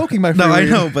you're smoking my free no, I weed.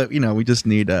 know, but we just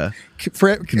need For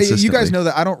you consistently. guys know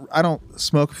that I don't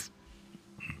smoke.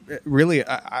 Really,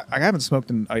 I haven't smoked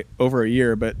in over a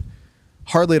year, but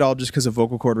hardly at all, just because of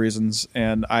vocal cord reasons.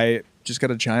 And I just got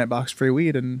a giant box of free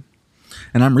weed, and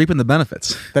I'm reaping the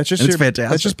benefits. that's just And it's fantastic.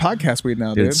 That's just podcast weed now,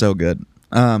 Dude, dude. it's so good.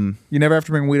 You never have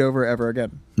to bring weed over ever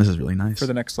again This is really nice. for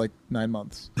the next like 9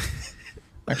 months.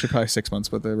 Actually, probably 6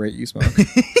 months with the rate you smoke.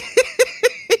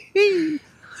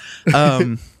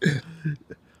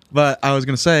 But I was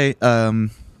gonna say,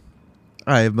 I'm.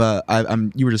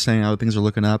 You were just saying how things are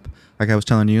looking up. Like I was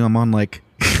telling you, I'm on like.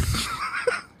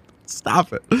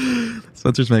 Stop it.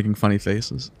 Spencer's making funny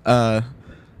faces. I'm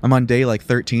on day like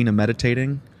 13 of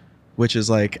meditating, which is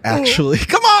like actually.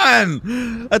 Come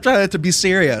on! I try to be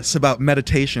serious about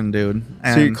meditation, dude.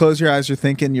 So you And close your eyes, you're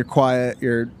thinking, you're quiet,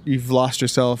 you've lost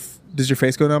yourself. Does your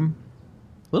face go numb?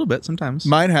 a little bit sometimes.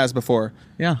 Mine has before.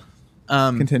 Yeah.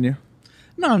 Continue.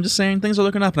 No, I'm just saying things are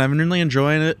looking up, and I've been really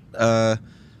enjoying it. I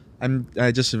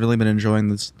just have really been enjoying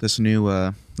this new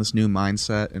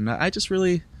mindset, and I just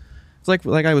really, it's like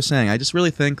I was saying, I just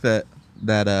really think that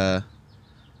like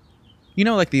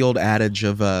the old adage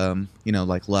of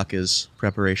like luck is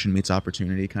preparation meets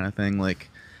opportunity kind of thing. Like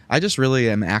I just really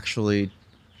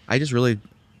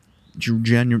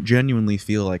genuinely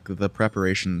feel like the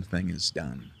preparation thing is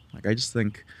done. Like I just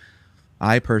think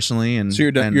I personally and So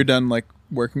you're done. and- You're done like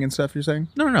working and stuff. You're saying?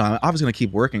 No, I'm obviously going to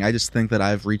keep working. I just think that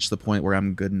I've reached the point where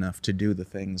I'm good enough to do the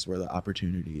things where the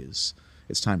opportunity is.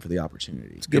 It's time for the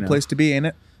opportunity. It's a good place to be, ain't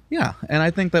it? Yeah, and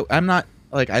I think that I'm not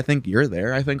like I think you're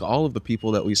there. I think all of the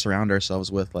people that we surround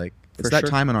ourselves with, like it's For that sure.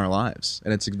 time in our lives,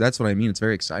 and that's what I mean. It's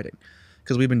very exciting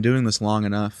because we've been doing this long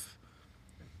enough.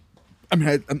 I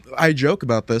mean, I joke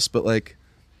about this, but like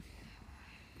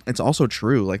it's also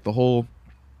true. Like the whole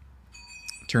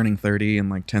turning 30 and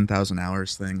like 10,000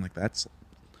 hours thing, like that's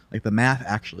like the math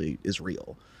actually is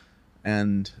real.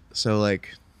 And so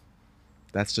like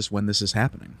that's just when this is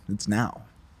happening. It's now.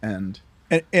 And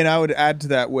I would add to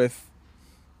that with,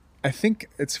 I think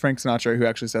it's Frank Sinatra who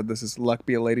actually said this is "Luck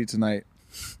be a lady tonight."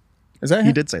 Is that him?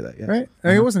 he did say that, yeah. Right? I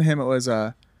mean, it wasn't him. It was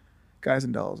Guys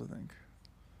and Dolls, I think.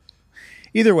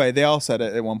 Either way, they all said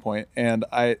it at one point, and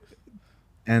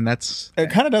And that's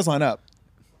it kind of does line up,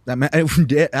 that it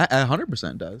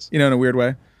 100% does. you know, in a weird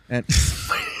way. And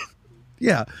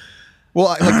yeah.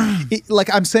 Well,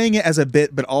 like I'm saying it as a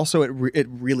bit, but also it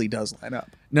really does line up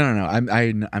No.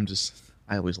 I'm just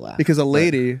I always laugh because a But-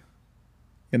 lady,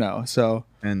 you know, so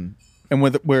and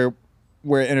with where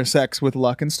it intersects with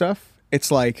luck and stuff,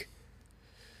 it's like,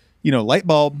 you know, light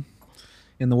bulb.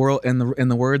 in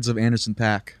the words of Anderson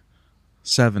 .Paak,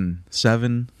 7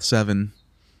 7 7.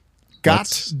 God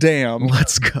damn.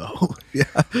 Let's go. Yeah.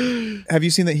 Have you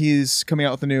seen that he's coming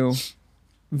out with a new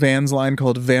Vans line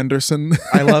called Vanderson?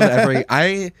 I love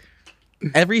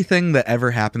everything that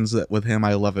ever happens with him.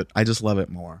 I love it. I just love it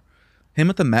more. Him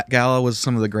at the Met Gala was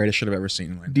some of the greatest shit I've ever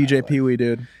seen in my entire DJ life. Pee Wee,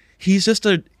 dude. He's just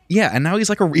and now he's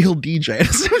like a real DJ.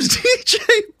 His name's DJ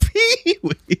Pee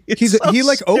Wee. He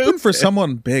like opened for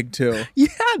someone big too. Yeah,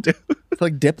 dude. It's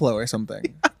like Diplo or something.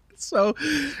 So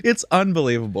it's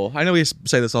unbelievable. I know we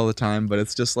say this all the time, but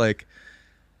it's just like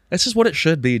that's just what it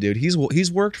should be, dude.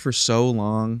 He's worked for so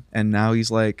long, and now he's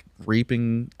like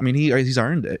reaping. I mean, he's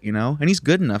earned it, you know, and he's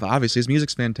good enough. Obviously, his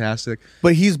music's fantastic.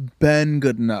 But he's been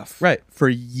good enough, Right. for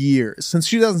years. Since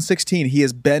 2016, he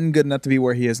has been good enough to be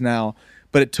where he is now.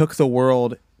 But it took the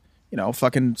world, you know,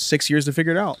 fucking 6 years to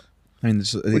figure it out. I mean,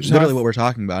 this is Which is literally how I- what we're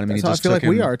talking about. I mean, That's it how I just feel like took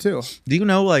we him- are too. Do you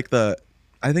know like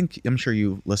I'm sure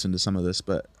you listened to some of this,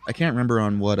 but I can't remember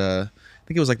on what I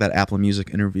think it was like that Apple Music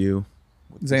interview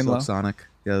with Zane Lowe? Sonic.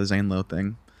 Yeah, the Zane Lowe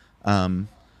thing.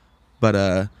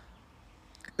 But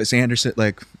it's Anderson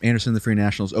the Free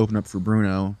Nationals open up for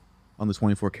Bruno on the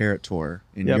 24 Karat tour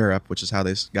in Yep. Europe, which is how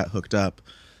they got hooked up.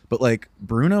 But like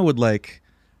Bruno would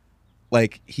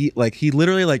he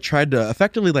literally tried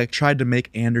to make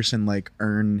Anderson like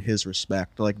earn his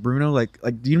respect. Like Bruno like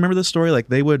do you remember this story? Like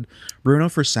Bruno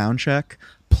for soundcheck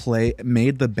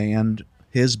made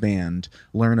his band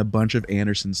learn a bunch of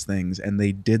Anderson's things, and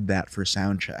they did that for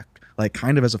soundcheck, like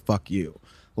kind of as a fuck you.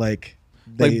 Like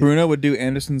Like Bruno would do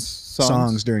Anderson's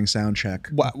songs. during sound check.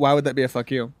 Why would that be a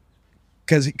fuck you?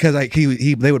 Because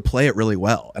they would play it really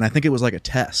well, and I think it was like a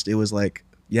test. It was like,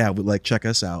 yeah, like check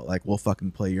us out, like we'll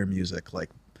fucking play your music like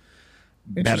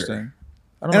Interesting.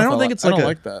 better. I don't think it's like I don't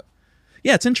like that.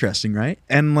 Yeah, it's interesting, right?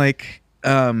 And like,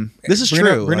 this is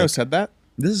Bruno, true. Bruno like, said that.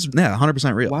 this is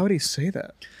 100% real. Why would he say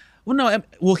that? Well, no,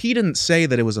 well he didn't say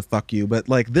that it was a fuck you, but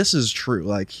like this is true.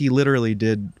 Like he literally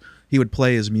did. He would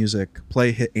play his music,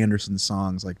 hit Anderson's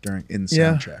songs like in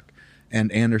sound check,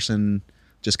 and Anderson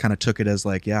just kind of took it as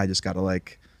like, yeah, I just got to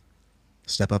like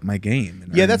step up my game.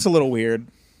 And That's a little weird.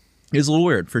 It's a little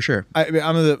weird for sure.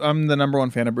 I'm the number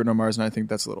one fan of Bruno Mars, and I think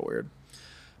that's a little weird.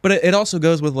 But it also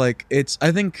goes with like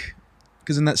I think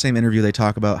because in that same interview they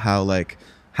talk about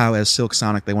how as Silk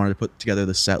Sonic they wanted to put together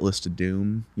the set list of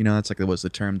Doom. You know, that's like was the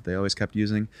term that they always kept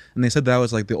using, and they said that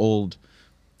was like the old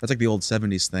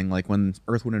 70s thing, like when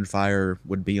Earth, Wind and Fire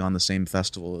would be on the same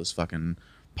festival as fucking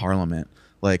Parliament.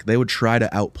 Like they would try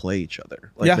to outplay each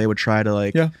other. Like they would try to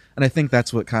like, and I think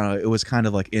that's what it was kind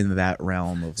of like in that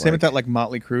realm of same with that like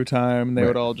Motley Crue time. They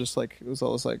would all just like, it was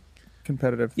always like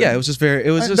competitive thing. Yeah, it was just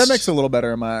that makes it a little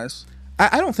better in my eyes.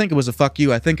 I don't think it was a fuck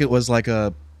you. I think it was like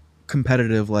a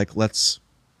competitive like let's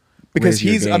because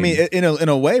he's I mean in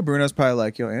a way Bruno's probably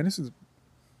like, yo, Anderson's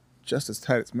just as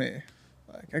tight as me.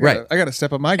 Like I gotta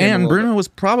step up my game. And Bruno was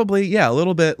probably a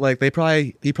little bit like he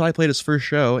probably played his first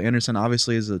show. Anderson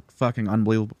obviously is a fucking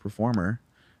unbelievable performer,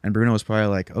 and Bruno was probably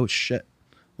like, oh shit,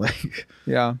 like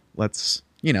let's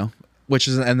which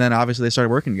is, and then obviously they started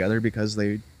working together because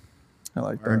they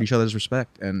earned each other's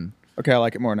respect. And I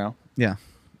like it more now. Yeah,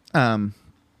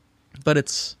 but it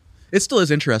still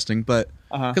is interesting, but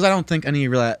because I don't think any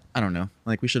of that, I don't know,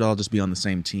 like we should all just be on the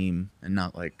same team and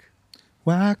not like.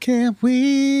 Why can't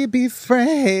we be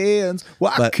friends?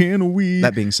 Why can't we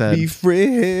that being said, be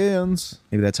friends?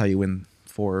 Maybe that's how you win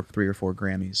 3 or 4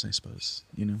 Grammys, I suppose.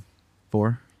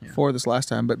 4? Yeah. 4 this last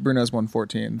time, but Bruno's won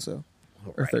 14, so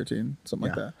or 13,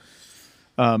 something like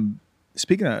that.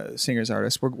 Speaking of singers,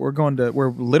 artists, we're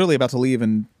literally about to leave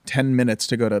in 10 minutes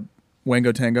to go to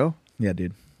Wango Tango. Yeah,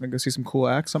 dude. I'm gonna go see some cool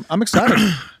acts. I'm excited.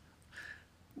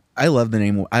 I love the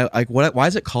name. Why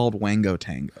is it called Wango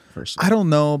Tango? First, I don't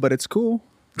know, but it's cool.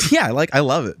 Yeah, I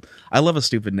love it. I love a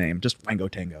stupid name, just Wango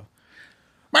Tango.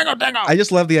 Wango Tango. I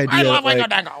just love the idea. I love Wango like,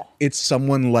 Tango. It's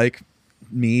someone like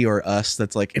me or us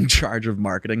that's like in charge of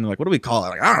marketing. They're like, what do we call it?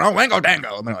 Like, I don't know, Wango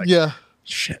Tango. And they're like,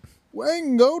 shit.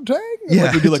 Wango Tango. Yeah,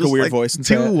 like we do like a weird voice and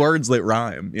 2 words that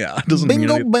rhyme. Yeah, it doesn't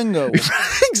bingo mean bingo.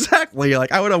 Exactly.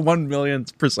 Like I would have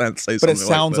 1,000,000% say something. But it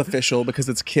sounds like that. Official because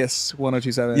it's Kiss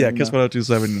 102.7. Yeah, Kiss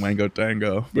 102.7 Wango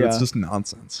Tango. But it's just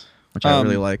nonsense, which I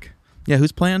really like. Yeah,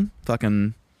 who's playing?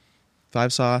 Fucking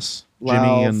Five Sauce,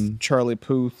 Jimmy, and Charlie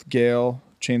Puth, Gail,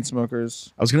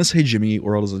 Chainsmokers. I was gonna say Jimmy Eat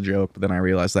World as a joke, but then I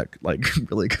realized that like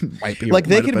really might be like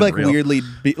they could like real. weirdly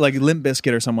be like Limp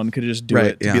Bizkit or someone could just do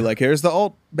it to be like, here's the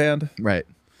alt band. Right.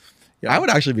 Yeah. I would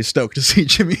actually be stoked to see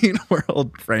Jimmy Eat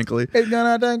World, frankly. Maybe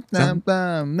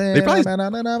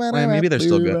they're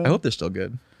still good. I hope they're still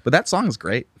good. But that song is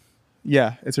great.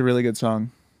 Yeah, it's a really good song.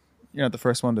 You're not the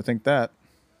first one to think that.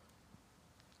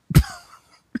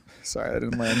 Sorry, I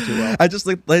didn't land too well. I just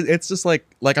like it's just like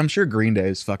I'm sure Green Day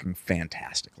is fucking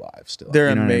fantastic live still. They're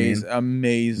amazing,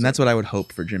 amazing. And that's what I would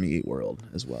hope for Jimmy Eat World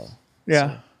as well.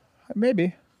 Yeah, so.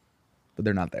 Maybe. But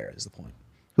they're not there. Is the point?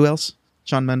 Who else?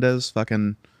 Shawn Mendes,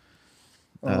 fucking.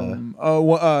 Lauren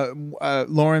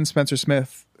Spencer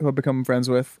Smith, who I've become friends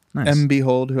with. Nice. M.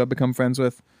 Behold, who I've become friends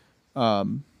with.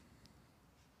 Who?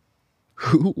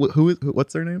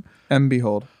 What's their name? M.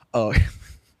 Behold. Oh.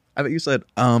 I thought you said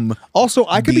Also,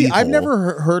 I could B-hole. I've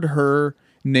never heard her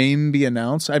name be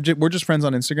announced. We're just friends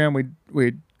on Instagram.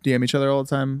 We DM each other all the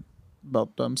time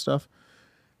about dumb stuff,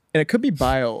 and it could be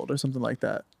Biold or something like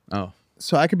that. Oh,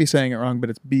 so I could be saying it wrong, but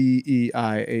it's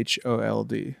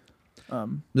Beihold.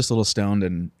 Just a little stoned,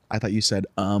 and I thought you said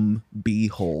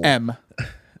B-hole. M.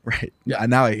 Right. Yeah.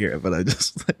 Now I hear it, but I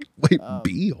just like wait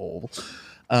B-hole.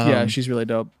 Yeah, she's really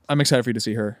dope. I'm excited for you to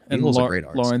see her. And a great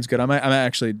artist. Lauren's good. I might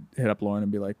actually hit up Lauren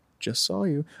and be like, just saw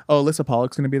you. Oh, Alyssa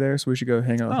Pollock's going to be there, so we should go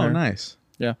hang out with her. Oh, nice.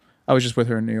 Yeah. I was just with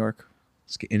her in New York.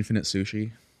 Let's get Infinite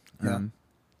Sushi. Yeah. And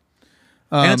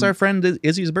it's our friend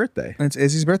Izzy's birthday. It's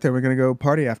Izzy's birthday. We're going to go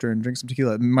party after and drink some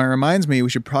tequila. It reminds me we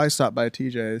should probably stop by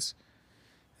TJ's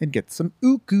and get some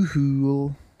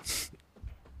alcohol.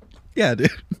 Yeah,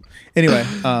 dude. Anyway.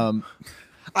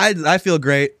 I feel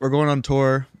great. We're going on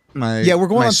tour. We're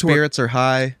going on tour. Spirits are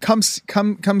high. Come see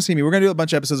me. We're gonna do a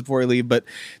bunch of episodes before we leave, but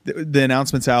the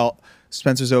announcement's out.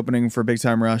 Spencer's opening for Big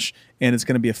Time Rush, and it's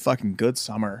gonna be a fucking good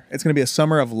summer. It's gonna be a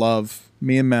summer of love.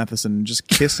 Me and Matheson just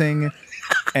kissing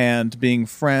and being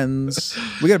friends.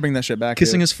 We got to bring that shit back.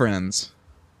 Kissing dude. his friends.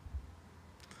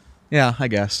 Yeah, I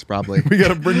guess probably. We got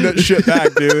to bring that shit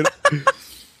back, dude.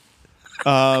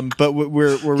 But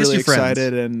we're Kiss really your friends.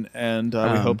 excited, and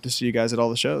we hope to see you guys at all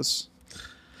the shows.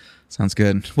 Sounds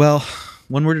good. Well,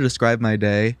 one word to describe my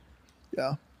day: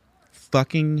 Yeah.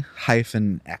 fucking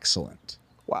hyphen excellent.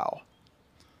 Wow.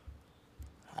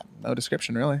 No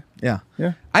description, really. Yeah.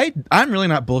 Yeah. I'm really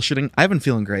not bullshitting. I've been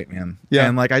feeling great, man. Yeah.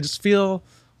 And like I just feel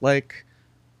like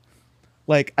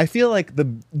I feel like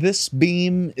this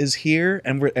beam is here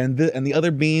and the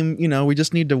other beam, you know, we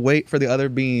just need to wait for the other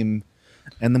beam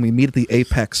and then we meet at the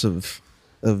apex of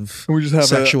We just have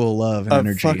sexual love and A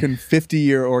energy. fucking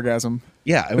 50-year orgasm.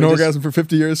 Yeah. An orgasm for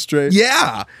 50 years straight.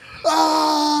 Yeah.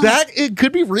 That it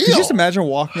could be real. Could you just imagine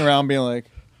walking around being like,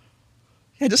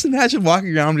 Yeah, just imagine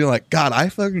walking around and being like, God, I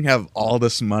fucking have all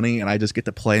this money and I just get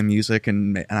to play music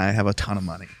and I have a ton of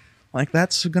money. Like,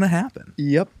 that's going to happen.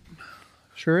 yep,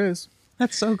 sure is.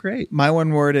 That's so great. My one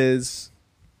word is,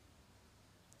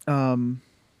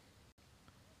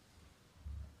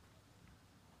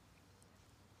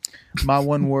 my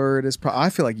one word is, I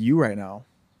feel like you right now.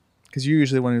 Because you're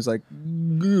usually the one who's like,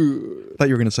 "Good." I thought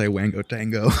you were going to say Wango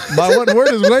Tango. My one word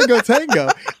is Wango Tango.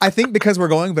 I think because we're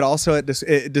going, but also it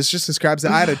just describes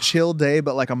that I had a chill day,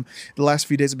 but like the last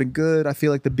few days have been good. I feel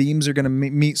like the beams are going to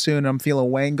meet soon. And I'm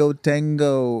feeling Wango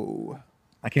Tango.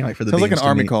 I can't wait for the Sounds like an beams to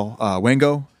army meet. call.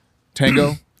 Wango,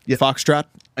 Tango, Yeah. Foxtrot,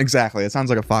 Exactly. It sounds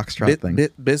like a foxtrot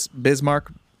thing.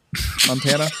 Bismarck,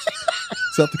 Montana,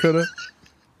 South Dakota,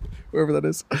 wherever that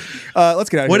is. Let's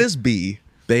get out of What here. is B?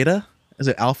 Beta? Is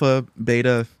it alpha,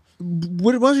 beta?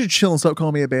 Why don't you chill and stop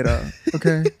calling me a beta?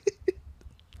 Okay.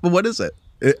 Well, what is it?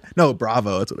 No,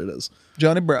 Bravo. That's what it is.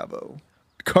 Johnny Bravo,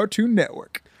 Cartoon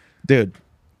Network. Dude.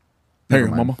 Hey, Never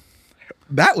mind. mama.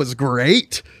 That was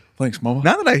great. Thanks, mama.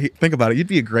 Now that I think about it, you'd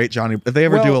be a great Johnny. If they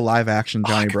ever do Well, a live action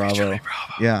Johnny I could be Bravo. Johnny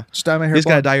Bravo. Yeah. Just dye my hair You just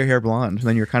got to blonde. dye your hair blonde.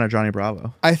 Then you're kind of Johnny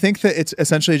Bravo. I think that it's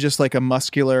essentially just like a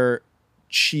muscular,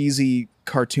 cheesy,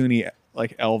 cartoony,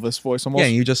 like Elvis voice almost. Yeah,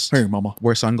 you just Hey, mama.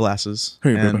 wear sunglasses.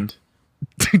 Hey, baby.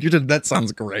 and that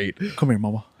sounds great. Come here,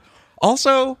 mama.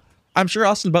 Also, I'm sure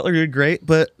Austin Butler did great,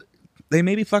 but they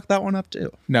maybe fucked that one up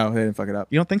too. No, they didn't fuck it up.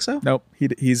 You don't think so? Nope.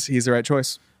 He's the right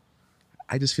choice.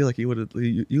 I just feel like you would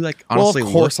you like honestly. Well,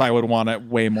 of course I would want it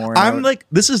way more. I'm like,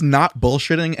 this is not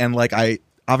bullshitting, and like I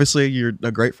obviously you're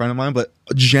a great friend of mine, but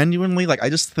genuinely, like I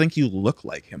just think you look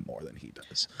like him more than he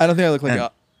does. I don't think I look like And-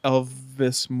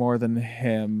 Elvis more than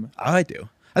him. I do.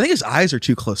 I think his eyes are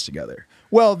too close together.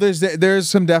 Well, there's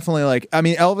some definitely like, I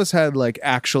mean, Elvis had like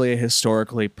actually a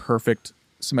historically perfect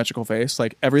symmetrical face.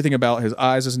 Like everything about his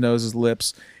eyes, his nose, his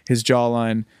lips, his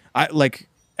jawline, like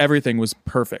everything was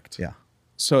perfect. Yeah.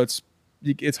 So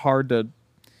it's hard to.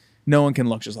 No one can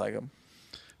look just like him.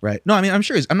 Right. No, I mean I'm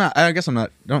sure I'm not. I guess I'm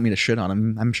not. I don't mean to shit on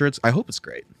him. I'm sure it's. I hope it's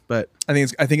great. But I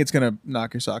think it's gonna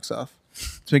knock your socks off.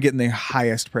 It's been getting the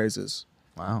highest praises.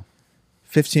 wow.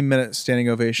 15-minute standing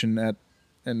ovation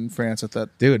in France at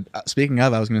that. Dude, speaking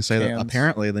of, I was going to say that Cans.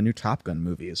 apparently the new Top Gun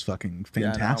movie is fucking Yeah, I know,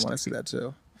 I fantastic. want to see that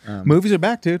too. Um, Movies are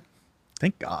back, dude.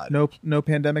 Thank God. No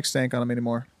pandemic stank on them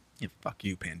anymore. Yeah, fuck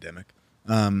you, pandemic.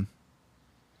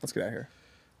 Let's get out of here.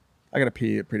 I gotta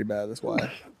pee pretty bad. That's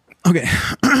why. Okay.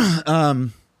 I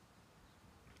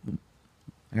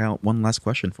got one last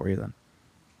question for you then.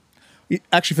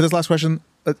 Actually, for this last question,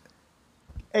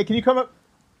 hey, can you come up?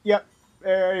 Yep.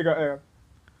 There you go. There you go.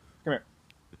 Come here.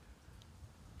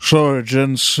 Sorry,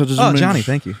 gents. It Oh, Johnny,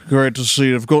 thank you. Great to see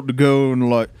you. I've got to go in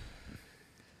like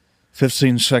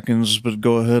 15 seconds, but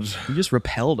go ahead. You just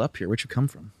repelled up here. Where'd you come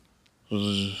from?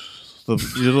 Have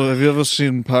you ever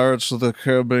seen Pirates of the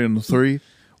Caribbean 3?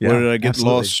 Yeah, Where did I get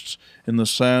absolutely. lost in the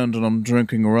sand and I'm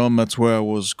drinking rum? That's where I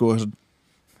was. Go ahead.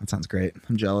 That sounds great.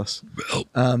 I'm jealous.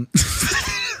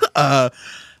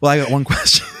 Well, I got one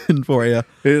question for you.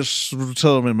 Yes,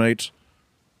 tell me, mate.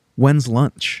 When's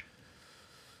lunch?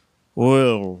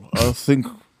 Well, I think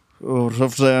I would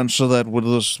have to answer that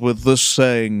with this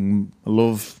saying,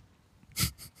 love.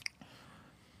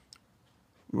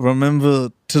 Remember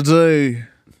today,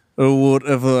 or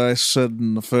whatever I said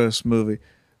in the first movie.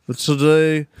 But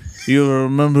today, you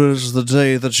remember as the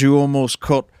day that you almost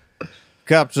caught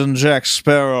Captain Jack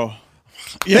Sparrow.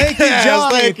 Thank you,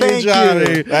 Johnny. Thank you, Thank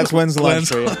Johnny. you. That's when's lunch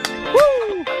for you.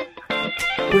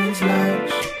 When's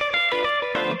lunch?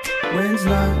 When's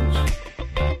lunch?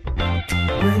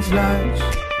 When's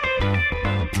lunch?